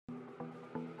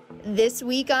This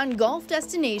week on Golf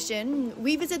Destination,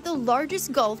 we visit the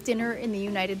largest golf dinner in the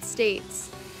United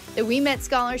States, the Ouimet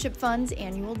Scholarship Fund's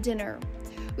annual dinner.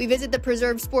 We visit the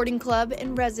Preserve Sporting Club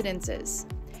and residences.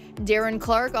 Darren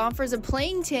Clarke offers a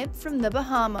playing tip from the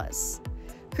Bahamas.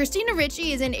 Christina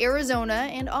Ritchie is in Arizona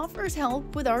and offers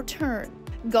help with our turn.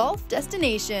 Golf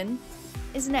Destination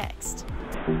is next.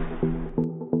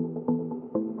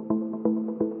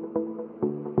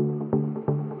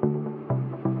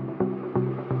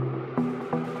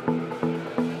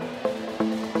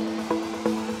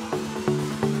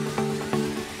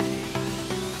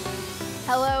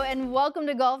 Hello and welcome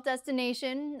to Golf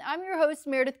Destination. I'm your host,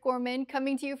 Meredith Gorman,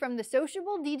 coming to you from the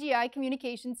Sociable DGI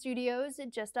Communication Studios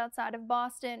just outside of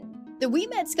Boston. The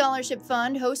Ouimet Scholarship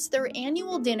Fund hosts their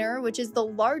annual dinner, which is the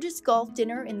largest golf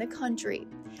dinner in the country.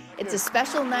 It's a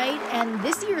special night, and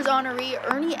this year's honoree,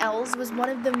 Ernie Els, was one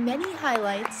of the many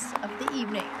highlights of the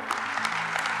evening.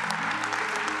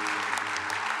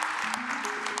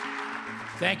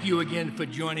 Thank you again for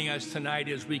joining us tonight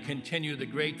as we continue the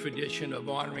great tradition of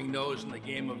honoring those in the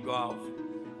game of golf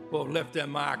who have left their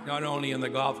mark not only on the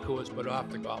golf course but off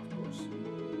the golf course.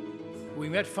 The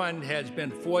Ouimet Fund has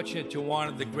been fortunate to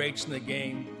honor the greats in the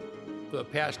game for the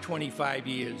past 25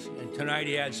 years, and tonight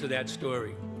adds to that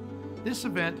story. This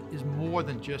event is more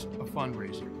than just a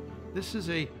fundraiser. This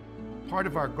is a part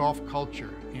of our golf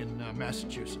culture in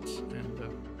Massachusetts,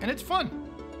 and it's fun.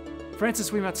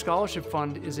 Francis Ouimet Scholarship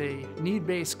Fund is a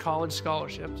need-based college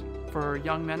scholarship for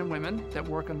young men and women that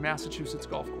work on Massachusetts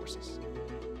golf courses.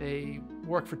 They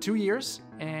work for 2 years,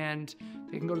 and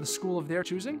they can go to the school of their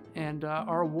choosing, and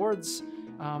our awards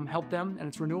help them, and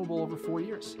it's renewable over 4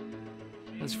 years.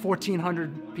 There's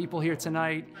 1,400 people here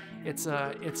tonight. It's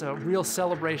a real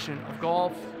celebration of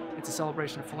golf. It's a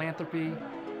celebration of philanthropy,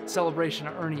 celebration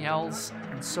of Ernie Els,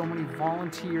 and so many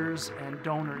volunteers and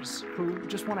donors who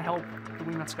just want to help the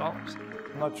Ouimet Scholars.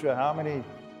 I'm not sure how many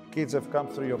kids have come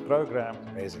through your program.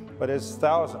 Amazing. But it's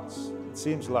thousands, it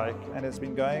seems like, and it's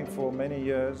been going for many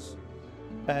years.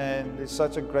 And there's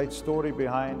such a great story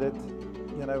behind it,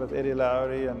 you know, with Eddie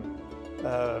Lowry and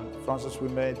Francis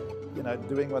Ouimet, you know,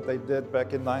 doing what they did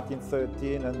back in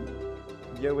 1913.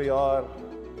 And here we are,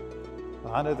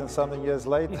 100 and something years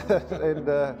later.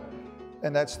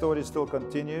 And that story still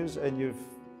continues, and you've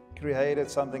created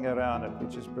something around it,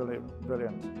 which is brilliant.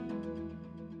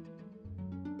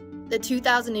 The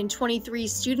 2023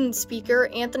 student speaker,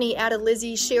 Anthony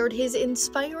Adalizzi, shared his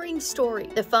inspiring story.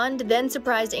 The fund then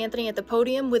surprised Anthony at the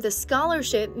podium with a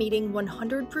scholarship meeting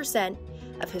 100%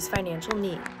 of his financial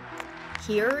need.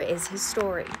 Here is his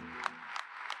story.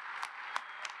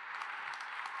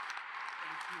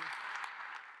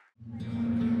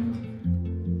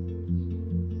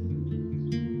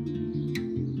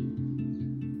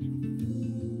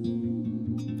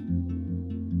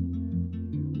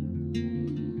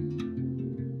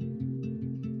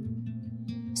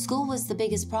 School was the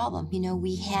biggest problem. You know,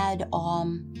 we had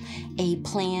a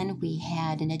plan, we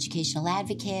had an educational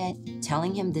advocate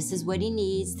telling him this is what he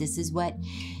needs, this is what,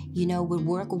 you know, would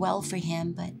work well for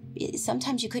him, but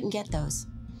sometimes you couldn't get those.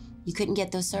 You couldn't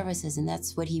get those services, and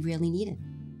that's what he really needed.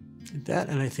 That,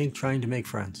 and I think trying to make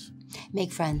friends.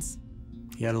 Make friends.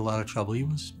 He had a lot of trouble. He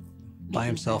was by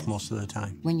himself most of the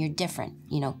time. When you're different,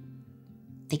 you know,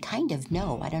 they kind of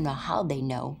know. I don't know how they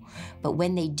know, but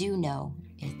when they do know,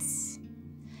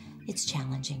 it's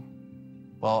challenging.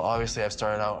 Well, obviously I've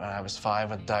started out when I was 5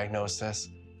 with diagnosis,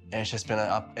 and it's just been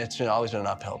always been an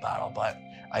uphill battle, but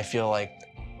I feel like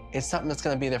it's something that's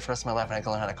gonna be there for the rest of my life, and I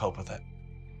can learn how to cope with it.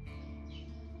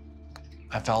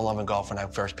 I fell in love with golf when I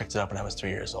first picked it up when I was 3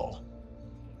 years old.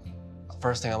 The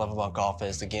first thing I love about golf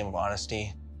is the game of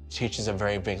honesty. It teaches a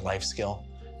very big life skill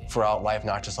throughout life,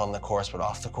 not just on the course, but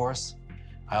off the course.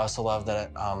 I also love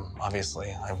that,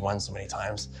 obviously, I've won so many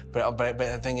times, but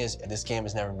the thing is, this game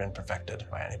has never been perfected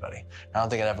by anybody. I don't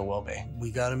think it ever will be.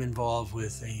 We got him involved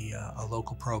with a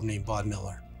local pro named Bob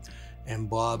Miller, and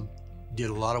Bob did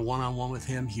a lot of one-on-one with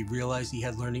him. He realized he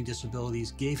had learning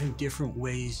disabilities, gave him different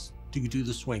ways to do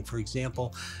the swing. For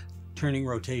example, turning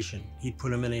rotation. He'd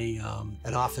put him in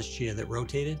an office chair that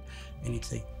rotated, and he'd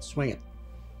say, swing it,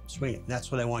 swing it. That's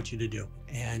what I want you to do.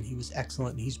 And he was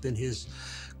excellent. He's been his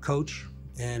coach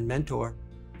and mentor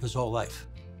his whole life.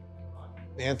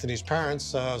 Anthony's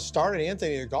parents started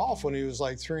Anthony at golf when he was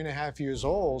like 3.5 years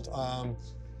old.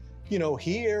 You know,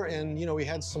 here, and you know, we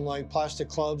had some like plastic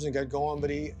clubs and got going,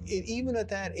 but even at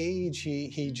that age,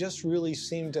 he just really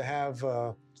seemed to have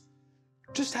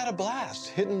just had a blast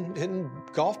hitting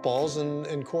golf balls, and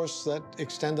of course that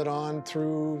extended on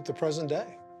through the present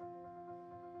day.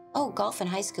 Oh, golf in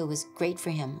high school was great for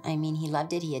him. I mean, he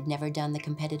loved it. He had never done the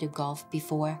competitive golf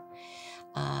before.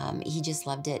 He just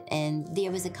loved it. And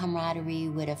there was a camaraderie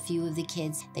with a few of the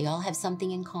kids. They all have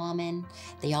something in common.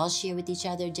 They all share with each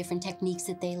other different techniques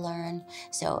that they learn.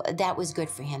 So that was good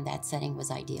for him. That setting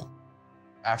was ideal.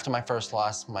 After my first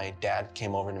loss, my dad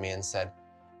came over to me and said,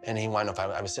 and he wanted to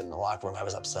know if I was sitting in the locker room. I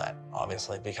was upset,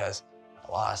 obviously, because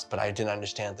I lost, but I didn't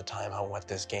understand at the time what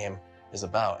this game is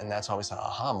about. And that's always an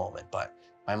aha moment. But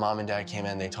my mom and dad came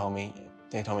in, they told me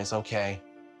it's okay.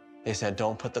 They said,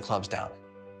 don't put the clubs down.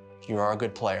 You are a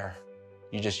good player.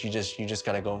 You just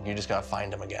gotta go, you just gotta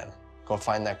find him again. Go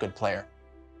find that good player.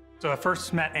 So I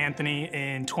first met Anthony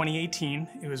in 2018.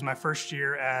 It was my first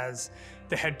year as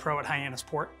the head pro at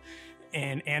Hyannisport.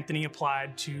 And Anthony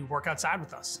applied to work outside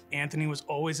with us. Anthony was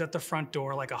always at the front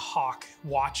door like a hawk,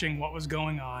 watching what was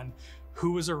going on,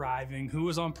 who was arriving, who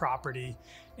was on property,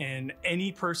 and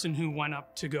any person who went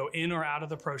up to go in or out of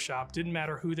the pro shop, didn't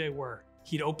matter who they were.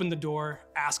 He'd open the door,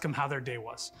 ask them how their day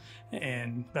was.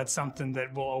 And that's something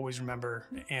that we'll always remember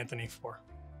Anthony for.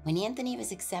 When Anthony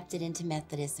was accepted into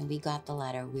Methodist and we got the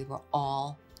letter, we were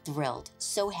all thrilled,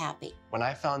 so happy. When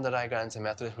I found that I got into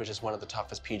Methodist, which is one of the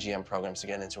toughest PGM programs to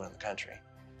get into in the country,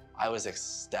 I was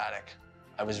ecstatic.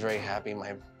 I was very happy.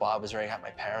 Bob was very happy.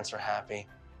 My parents were happy.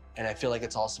 And I feel like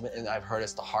it's also, and I've heard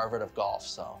it's the Harvard of golf,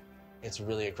 so it's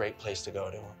really a great place to go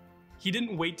to. He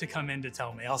didn't wait to come in to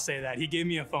tell me, I'll say that. He gave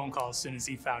me a phone call as soon as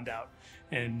he found out,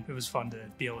 and it was fun to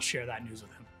be able to share that news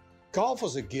with him. Golf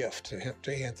was a gift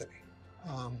to Anthony.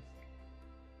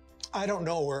 I don't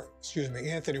know where,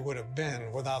 Anthony would have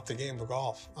been without the game of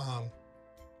golf.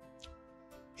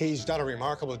 He's done a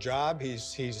remarkable job.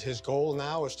 His goal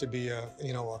now is to be a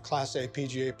Class A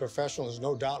PGA professional. There's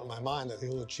no doubt in my mind that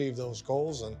he'll achieve those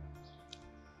goals, and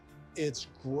it's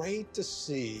great to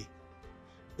see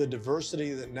the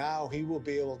diversity that now he will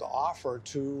be able to offer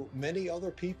to many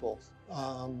other people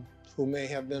who may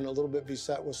have been a little bit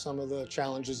beset with some of the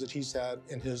challenges that he's had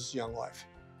in his young life.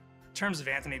 In terms of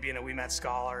Anthony being a Ouimet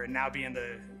Scholar and now being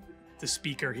the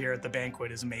speaker here at the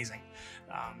banquet is amazing.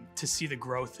 To see the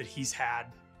growth that he's had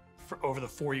over the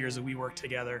 4 years that we worked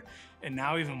together, and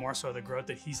now even more so the growth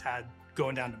that he's had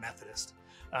going down to Methodist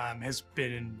has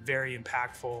been very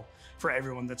impactful for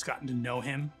everyone that's gotten to know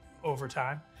him over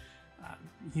time.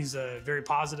 He's a very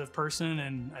positive person,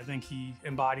 and I think he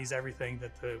embodies everything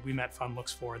that the Ouimet Fund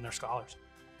looks for in their scholars.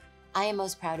 I am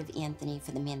most proud of Anthony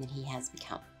for the man that he has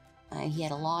become. He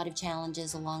had a lot of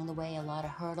challenges along the way, a lot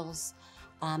of hurdles,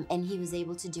 and he was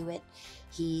able to do it.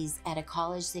 He's at a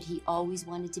college that he always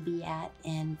wanted to be at,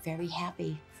 and very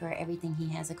happy for everything he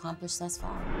has accomplished thus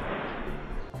far.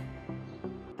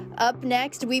 Up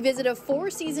next, we visit a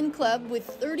four-season club with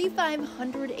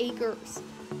 3,500 acres,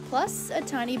 plus a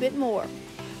tiny bit more,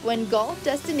 when Golf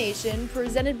Destination,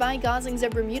 presented by Goslings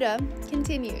of Bermuda,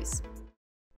 continues.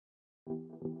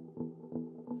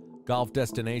 Golf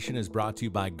Destination is brought to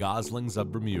you by Goslings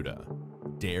of Bermuda.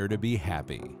 Dare to be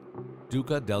happy.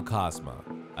 Duca del Cosma,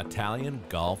 Italian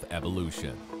Golf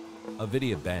Evolution.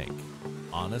 Avidia Bank,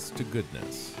 Honest to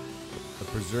Goodness. The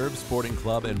Preserve Sporting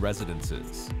Club and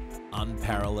Residences.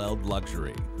 Unparalleled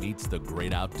luxury meets the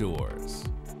great outdoors.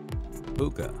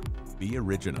 Puka, be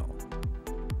original.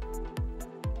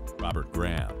 Robert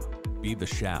Graham, be the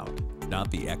shout, not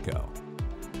the echo.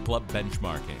 Club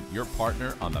Benchmarking, your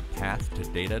partner on the path to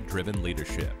data-driven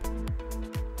leadership.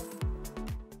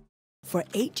 For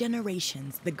 8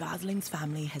 generations, the Goslings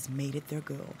family has made it their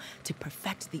goal to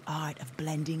perfect the art of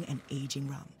blending and aging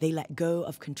rum. They let go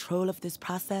of control of this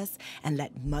process and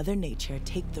let Mother Nature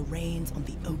take the reins on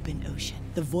the open ocean.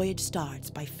 The voyage starts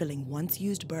by filling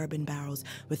once-used bourbon barrels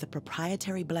with a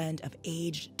proprietary blend of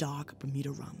aged dark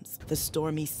Bermuda rums. The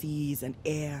stormy seas and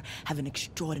air have an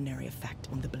extraordinary effect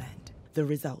on the blend. The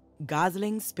result,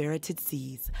 Goslings Spirited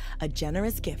Seas, a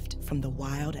generous gift from the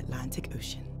wild Atlantic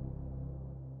Ocean.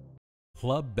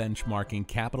 Club Benchmarking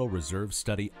Capital Reserve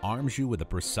Study arms you with a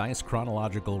precise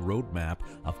chronological roadmap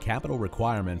of capital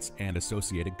requirements and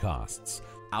associated costs.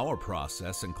 Our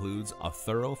process includes a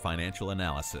thorough financial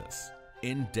analysis,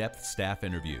 in-depth staff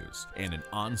interviews, and an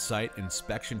on-site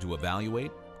inspection to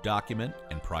evaluate, document,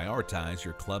 and prioritize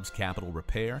your club's capital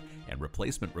repair and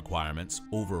replacement requirements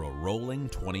over a rolling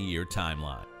 20-year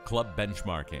timeline. Club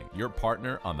Benchmarking, your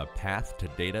partner on the path to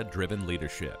data-driven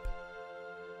leadership.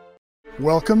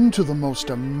 Welcome to the most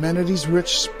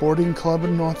amenities-rich sporting club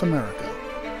in North America,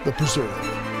 the Preserve.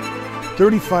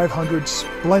 3,500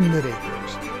 splendid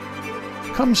acres.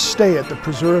 Come stay at the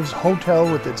Preserve's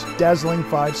hotel with its dazzling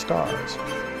 5 stars.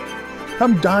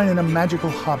 Come dine in a magical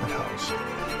Hobbit house.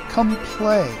 Come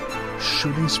play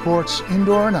shooting sports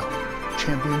indoor and out,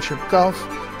 championship golf,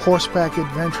 horseback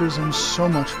adventures, and so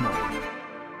much more.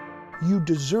 You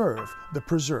deserve the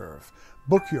Preserve.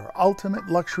 Book your ultimate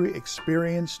luxury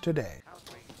experience today.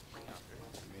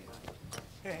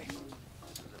 Hey.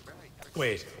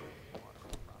 Wait.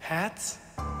 Hats?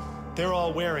 They're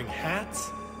all wearing hats?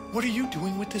 What are you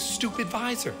doing with this stupid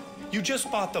visor? You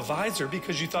just bought the visor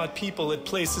because you thought people at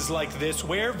places like this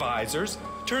wear visors.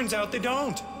 Turns out they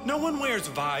don't. No one wears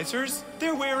visors.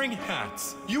 They're wearing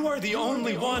hats. You are the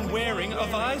only one wearing a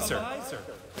visor.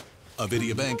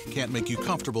 Avidia Bank can't make you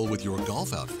comfortable with your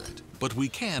golf outfit, but we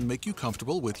can make you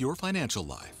comfortable with your financial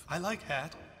life. I like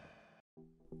hat.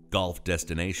 Golf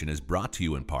Destination is brought to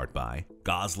you in part by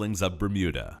Goslings of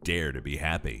Bermuda. Dare to be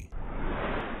happy.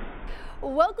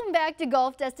 Welcome back to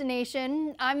Golf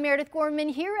Destination. I'm Meredith Gorman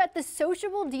here at the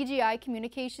Sociable DGI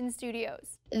Communications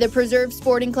Studios. The Preserve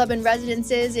Sporting Club and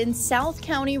Residences in South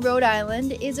County, Rhode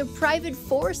Island is a private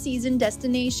 4-season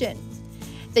destination.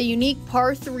 The unique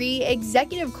par 3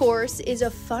 executive course is a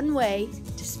fun way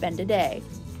to spend a day.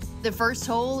 The first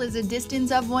hole is a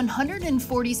distance of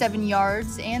 147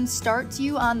 yards and starts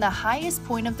you on the highest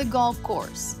point of the golf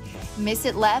course. Miss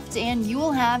it left and you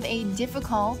will have a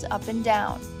difficult up and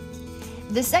down.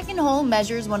 The second hole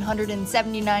measures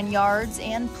 179 yards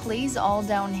and plays all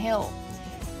downhill.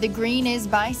 The green is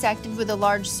bisected with a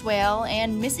large swale,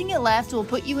 and missing it left will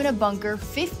put you in a bunker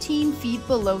 15 feet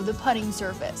below the putting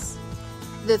surface.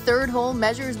 The third hole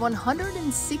measures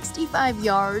 165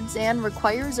 yards and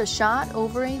requires a shot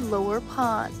over a lower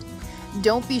pond.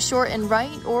 Don't be short and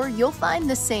right or you'll find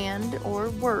the sand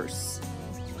or worse.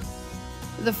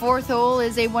 The fourth hole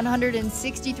is a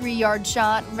 163-yard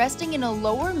shot resting in a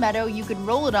lower meadow you could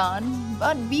roll it on,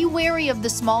 but be wary of the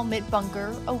small mid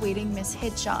bunker awaiting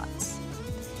mishit shots.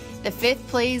 The fifth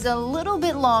plays a little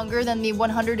bit longer than the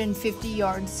 150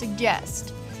 yards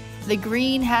suggest. The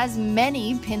green has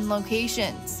many pin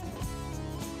locations.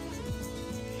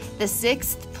 The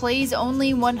sixth plays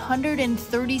only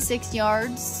 136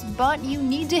 yards, but you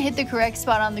need to hit the correct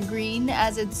spot on the green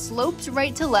as it slopes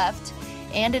right to left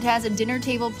and it has a dinner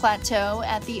table plateau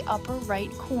at the upper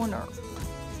right corner.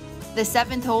 The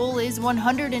seventh hole is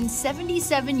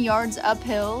 177 yards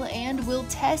uphill and will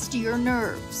test your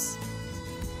nerves.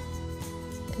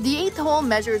 The eighth hole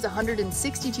measures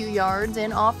 162 yards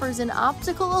and offers an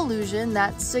optical illusion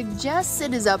that suggests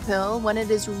it is uphill when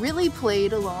it is really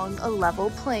played along a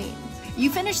level plane. You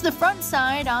finish the front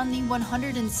side on the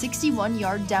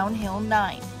 161-yard downhill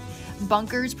 9.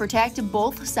 Bunkers protect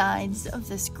both sides of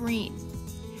this green.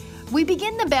 We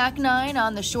begin the back 9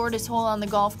 on the shortest hole on the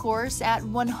golf course at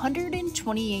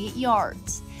 128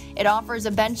 yards. It offers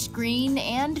a benched green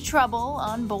and treble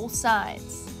on both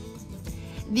sides.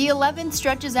 The 11th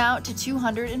stretches out to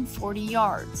 240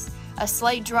 yards. A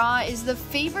slight draw is the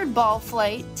favored ball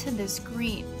flight to this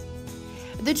green.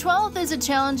 The 12th is a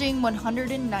challenging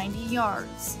 190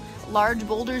 yards. Large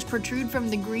boulders protrude from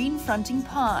the green fronting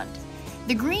pond.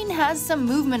 The green has some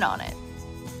movement on it.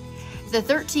 The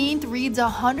 13th reads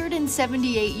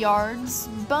 178 yards,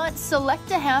 but select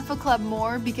a half a club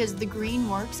more because the green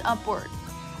works upward.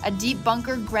 A deep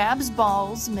bunker grabs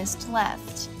balls missed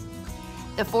left.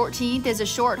 The 14th is a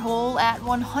short hole at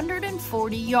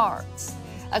 140 yards.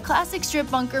 A classic strip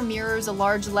bunker mirrors a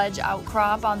large ledge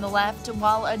outcrop on the left,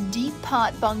 while a deep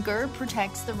pot bunker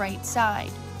protects the right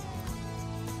side.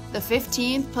 The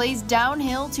 15th plays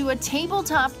downhill to a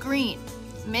tabletop green.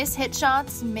 Miss-hit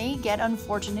shots may get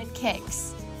unfortunate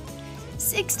kicks.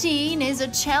 16 is a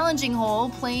challenging hole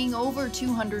playing over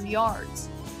 200 yards.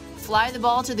 Fly the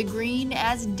ball to the green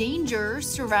as danger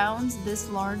surrounds this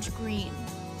large green.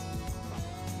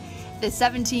 The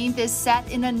 17th is set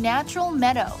in a natural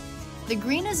meadow. The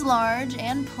green is large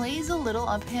and plays a little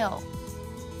uphill.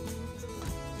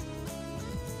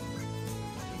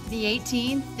 The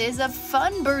 18th is a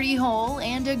fun birdie hole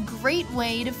and a great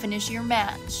way to finish your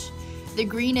match. The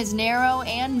green is narrow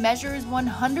and measures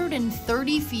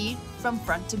 130 feet from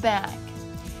front to back.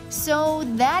 So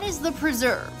that is the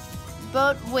Preserve.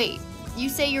 But wait, you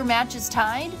say your match is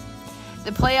tied?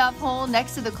 The playoff hole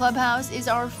next to the clubhouse is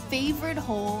our favorite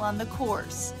hole on the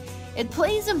course. It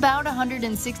plays about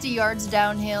 160 yards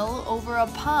downhill over a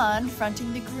pond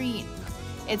fronting the green.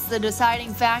 It's the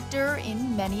deciding factor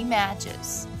in many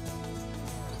matches.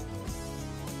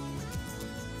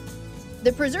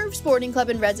 The Preserve Sporting Club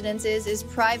and Residences is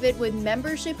private with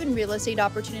membership and real estate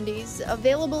opportunities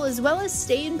available, as well as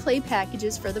stay and play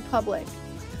packages for the public.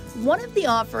 One of the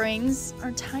offerings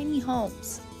are tiny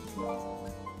homes.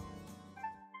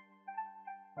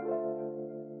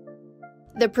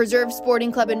 The Preserve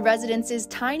Sporting Club and Residences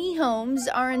tiny homes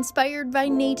are inspired by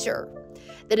nature.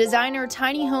 The designer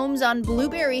tiny homes on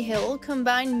Blueberry Hill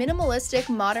combine minimalistic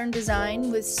modern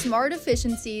design with smart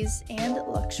efficiencies and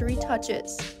luxury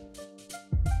touches.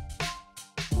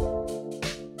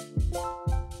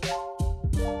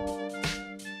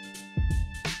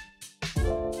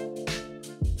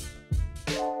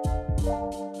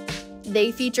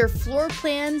 They feature floor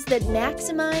plans that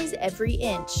maximize every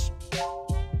inch.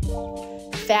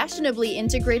 Fashionably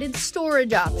integrated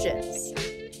storage options.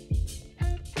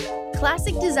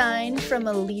 Classic design from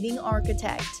a leading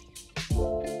architect.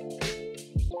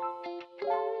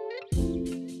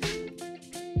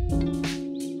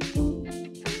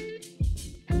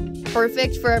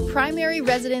 Perfect for a primary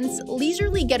residence,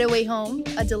 leisurely getaway home,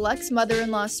 a deluxe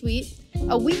mother-in-law suite,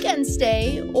 a weekend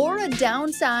stay, or a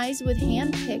downsize with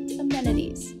hand-picked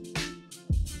amenities.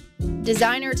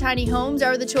 Designer tiny homes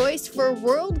are the choice for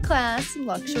world-class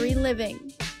luxury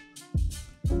living.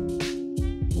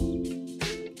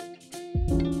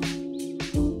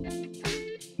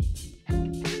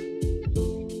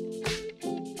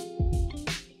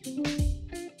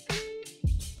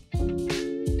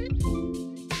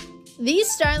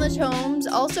 These stylish homes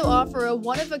also offer a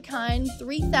one-of-a-kind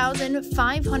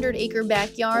 3,500-acre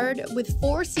backyard with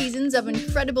 4 seasons of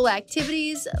incredible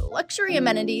activities, luxury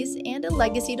amenities, and a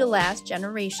legacy to last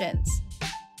generations.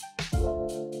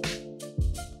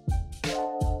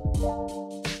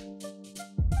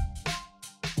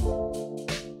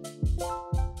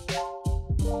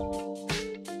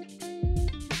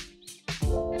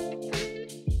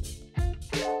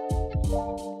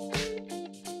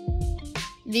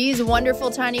 These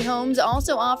wonderful tiny homes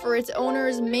also offer its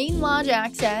owners main lodge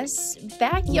access,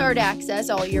 backyard access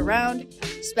all year round,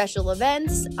 special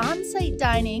events, on-site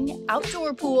dining,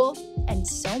 outdoor pool, and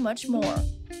so much more.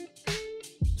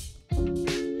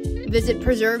 Visit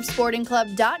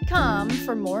PreserveSportingClub.com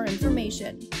for more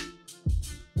information.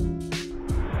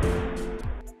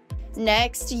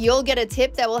 Next, you'll get a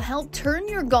tip that will help turn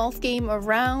your golf game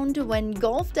around when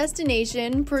Golf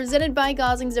Destination, presented by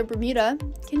Goslings of Bermuda,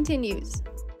 continues.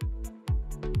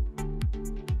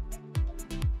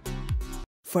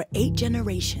 For 8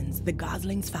 generations, the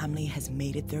Goslings family has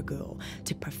made it their goal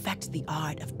to perfect the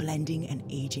art of blending and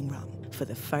aging rum. For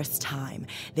the first time,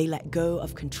 they let go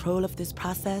of control of this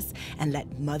process and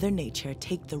let Mother Nature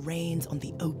take the reins on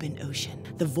the open ocean.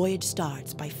 The voyage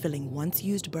starts by filling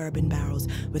once-used bourbon barrels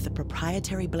with a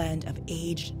proprietary blend of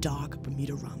aged dark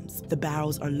Bermuda rums. The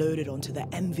barrels are loaded onto the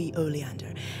MV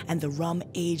Oleander, and the rum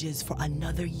ages for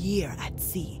another year at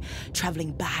sea,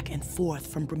 traveling back and forth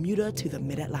from Bermuda to the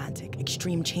mid-Atlantic.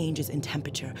 Extreme changes in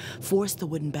temperature force the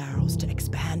wooden barrels to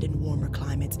expand in warmer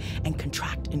climates and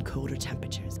contract in colder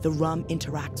temperatures. The rum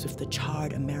interacts with the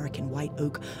charred American white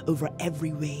oak over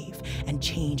every wave and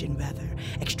change in weather,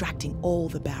 extracting all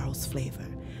the barrel's flavor.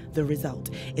 The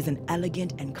result is an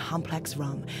elegant and complex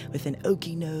rum with an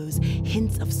oaky nose,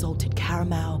 hints of salted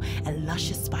caramel, and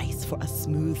luscious spice for a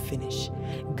smooth finish.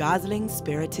 Gosling's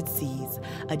Spirited Seas,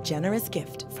 a generous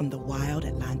gift from the wild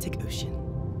Atlantic Ocean.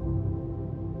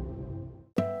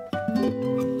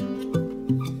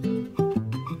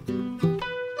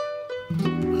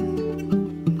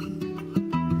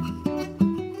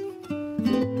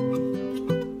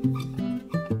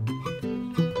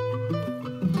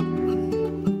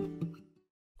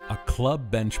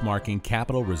 Club benchmarking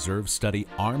capital reserve study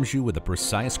arms you with a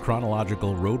precise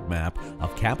chronological roadmap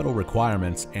of capital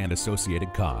requirements and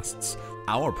associated costs.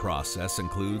 Our process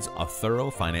includes a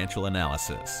thorough financial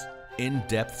analysis,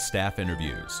 in-depth staff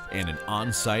interviews, and an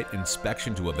on-site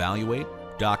inspection to evaluate,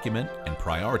 document, and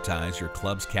prioritize your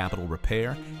club's capital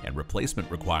repair and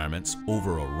replacement requirements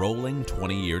over a rolling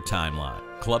 20-year timeline.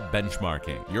 Club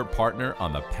Benchmarking, your partner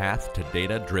on the path to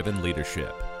data-driven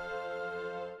leadership.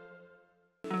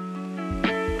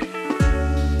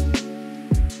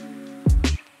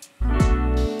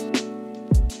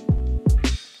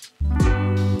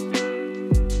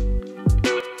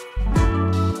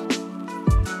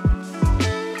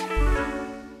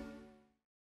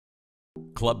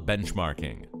 Club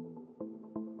Benchmarking,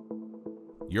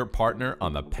 your partner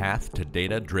on the path to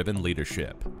data-driven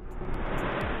leadership.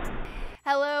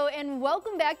 Hello and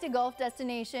welcome back to Golf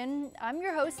Destination. I'm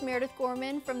your host Meredith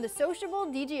Gorman from the sociable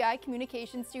DGI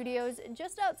Communication Studios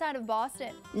just outside of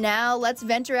Boston. Now let's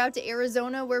venture out to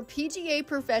Arizona where PGA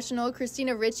professional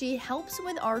Christina Ritchie helps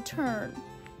with our turn.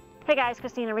 Hey guys,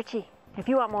 Christina Ritchie. If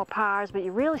you want more pars, but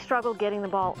you really struggle getting the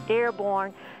ball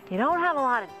airborne, you don't have a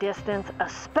lot of distance,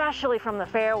 especially from the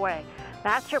fairway.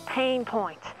 That's your pain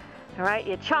point, all right?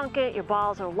 You chunk it, your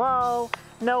balls are low,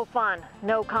 no fun,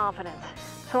 no confidence.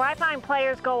 So I find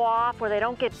players go off where they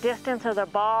don't get distance or their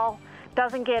ball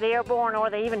doesn't get airborne or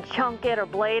they even chunk it or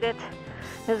blade it,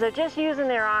 is they're just using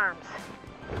their arms,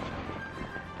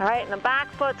 all right? And the back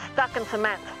foot's stuck in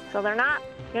cement, so you're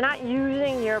not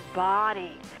using your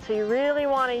body. So you really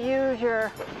want to use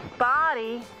your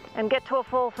body and get to a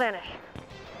full finish.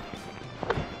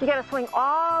 You got to swing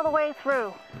all the way through,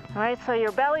 all right? So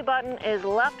your belly button is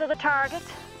left of the target.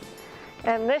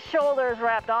 and this shoulder is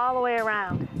wrapped all the way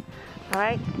around, all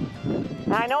right?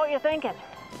 And I know what you're thinking.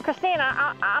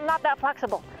 Christina, I'm not that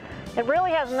flexible. It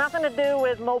really has nothing to do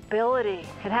with mobility.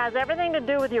 It has everything to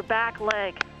do with your back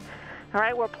leg, all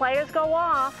right? Where players go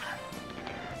off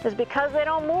is because they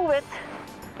don't move it.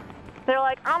 They're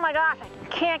like, oh my gosh, I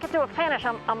can't get to a finish.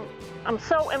 I'm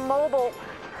so immobile.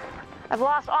 I've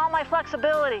lost all my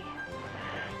flexibility.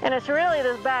 And it's really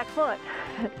this back foot.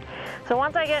 So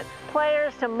once I get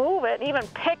players to move it, even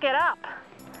pick it up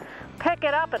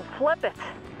and flip it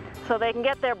so they can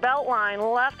get their belt line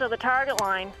left of the target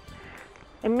line,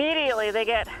 immediately they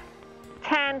get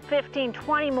 10, 15,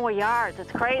 20 more yards.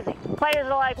 It's crazy. Players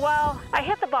are like, well, I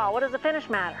hit the ball. What does the finish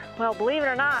matter? Well, believe it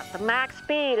or not, the max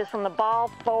speed is from the ball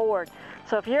forward.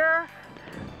 So if you're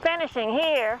finishing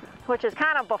here, which is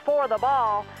kind of before the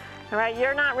ball, all right,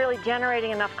 you're not really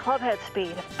generating enough club head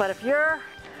speed. But if you're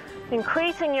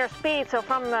increasing your speed, so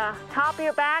from the top of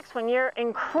your backswing, you're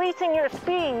increasing your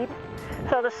speed,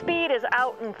 so the speed is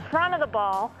out in front of the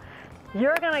ball,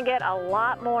 you're gonna get a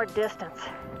lot more distance.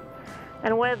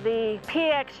 And with the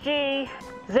PXG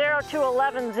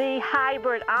 0211Z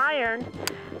hybrid iron,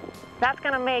 that's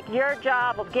gonna make your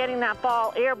job of getting that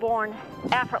ball airborne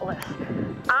effortless.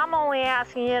 I'm only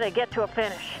asking you to get to a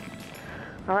finish.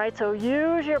 All right, so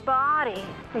use your body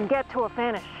and get to a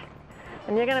finish.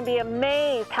 And you're gonna be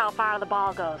amazed how far the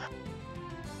ball goes.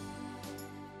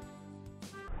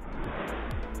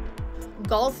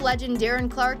 Golf legend Darren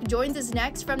Clarke joins us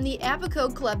next from the Abaco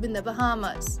Club in the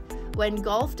Bahamas, when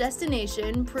Golf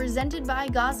Destination, presented by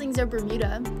Goslings of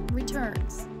Bermuda,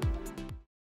 returns.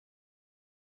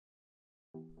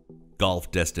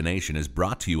 Golf Destination is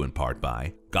brought to you in part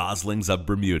by Goslings of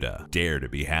Bermuda. Dare to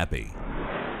be happy.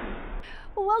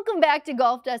 Welcome back to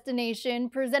Golf Destination,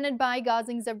 presented by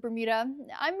Goslings of Bermuda.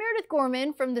 I'm Meredith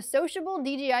Gorman from the sociable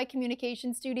DJI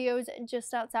Communication Studios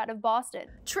just outside of Boston.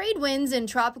 Trade winds and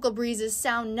tropical breezes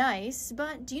sound nice,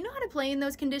 but do you know how to play in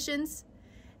those conditions?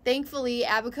 Thankfully,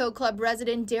 Abaco Club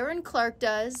resident Darren Clarke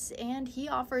does, and he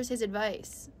offers his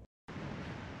advice.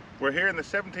 We're here in the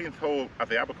 17th hole at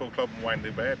the Abaco Club in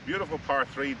Winding Bay. Beautiful par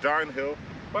 3, downhill,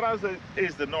 but as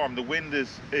is the norm, the wind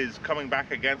is coming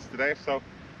back against today, so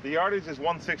the yardage is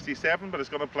 167, but it's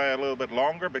going to play a little bit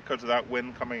longer because of that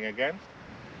wind coming against.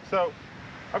 So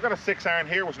I've got a 6-iron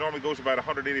here, which normally goes about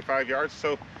 185 yards.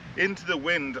 So into the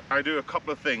wind, I do a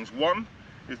couple of things. One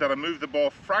is that I move the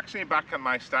ball fractionally back in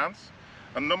my stance.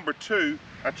 And number two,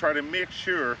 I try to make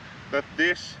sure that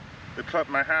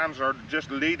my hands are just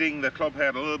leading the club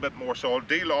head a little bit more. So I'll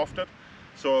de-loft it,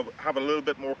 so I'll have a little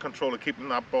bit more control of keeping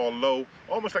that ball low,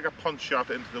 almost like a punch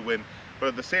shot into the wind. But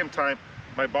at the same time,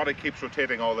 my body keeps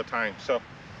rotating all the time. So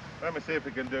let me see if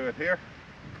we can do it here.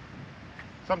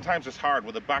 Sometimes it's hard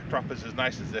when the backdrop is as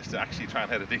nice as this to actually try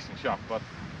and hit a decent shot, but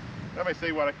let me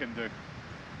see what I can do.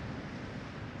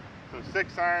 So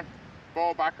 6-iron,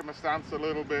 ball back in the stance a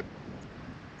little bit.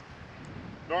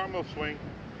 Normal swing,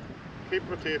 keep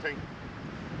rotating.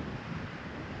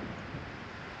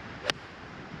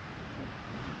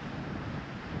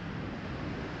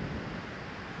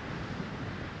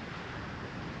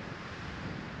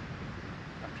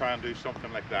 Try and do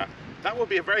something like that. That would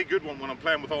be a very good one when I'm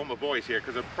playing with all my boys here,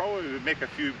 because it probably would make a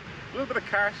little bit of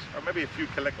cash, or maybe a few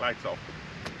click lights off.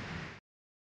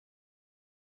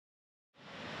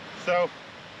 So,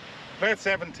 played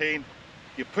 17,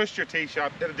 you pushed your tee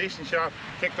shot, did a decent shot,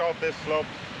 kicked off this slope.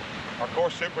 Our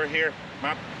course super here,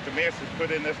 Matt DeMace, has put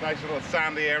in this nice little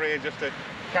sandy area just to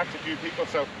catch a few people.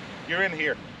 So you're in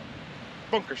here,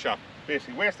 bunker shot,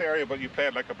 basically waste the area, but you play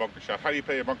it like a bunker shot. How do you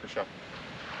play a bunker shot?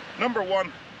 Number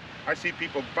one, I see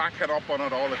people backing up on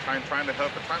it all the time, trying to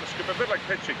help it, trying to scoop, a bit like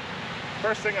pitching.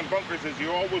 First thing in bunkers is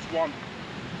you always want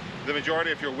the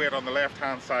majority of your weight on the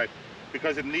left-hand side,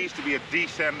 because it needs to be a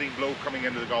descending blow coming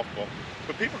into the golf ball.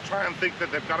 But people try and think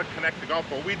that they've got to connect the golf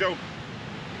ball. We don't.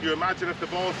 You imagine if the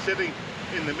ball's sitting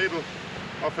in the middle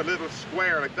of a little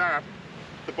square like that,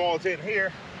 the ball's in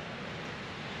here.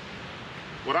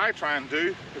 What I try and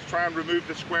do is try and remove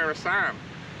the square of sand.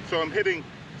 So I'm hitting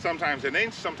sometimes an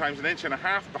inch, sometimes an inch and a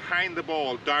half behind the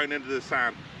ball down into the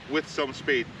sand with some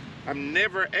speed. I'm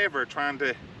never ever trying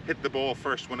to hit the ball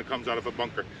first when it comes out of a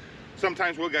bunker.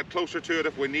 Sometimes we'll get closer to it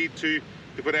if we need to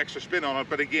put extra spin on it,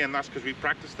 but again, that's because we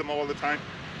practice them all the time.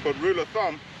 But rule of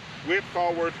thumb, weight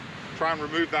forward, try and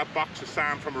remove that box of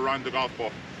sand from around the golf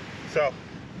ball. So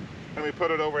let me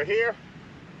put it over here,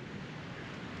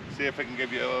 see if I can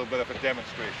give you a little bit of a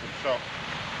demonstration. So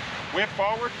weight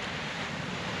forward,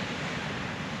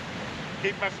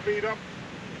 keep my speed up,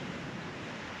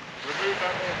 remove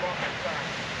that little box of sand.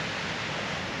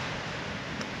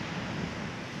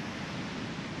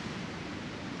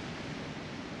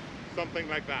 something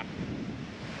like that.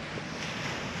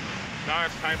 Now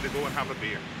it's time to go and have a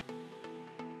beer.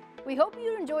 We hope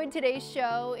you enjoyed today's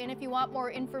show, and if you want more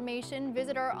information,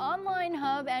 visit our online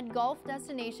hub at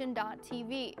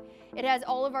golfdestination.tv. It has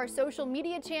all of our social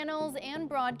media channels and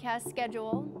broadcast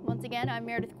schedule. Once again, I'm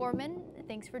Meredith Gorman.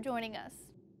 Thanks for joining us.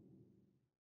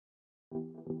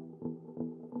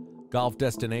 Golf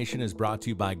Destination is brought to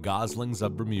you by Goslings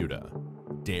of Bermuda,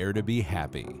 Dare to be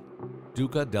Happy,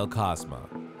 Duca del Cosma,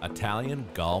 Italian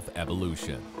Golf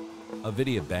Evolution,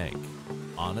 Ouimet Bank,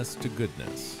 Honest to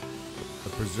Goodness, the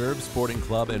Preserve Sporting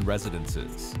Club and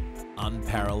Residences,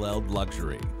 Unparalleled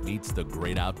Luxury meets the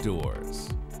great outdoors,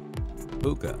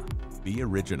 Buca, be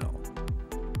original,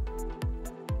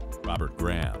 Robert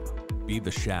Graham, be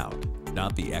the shout,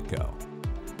 not the echo,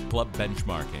 Club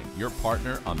Benchmarking, your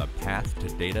partner on the path to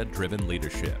data-driven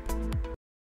leadership.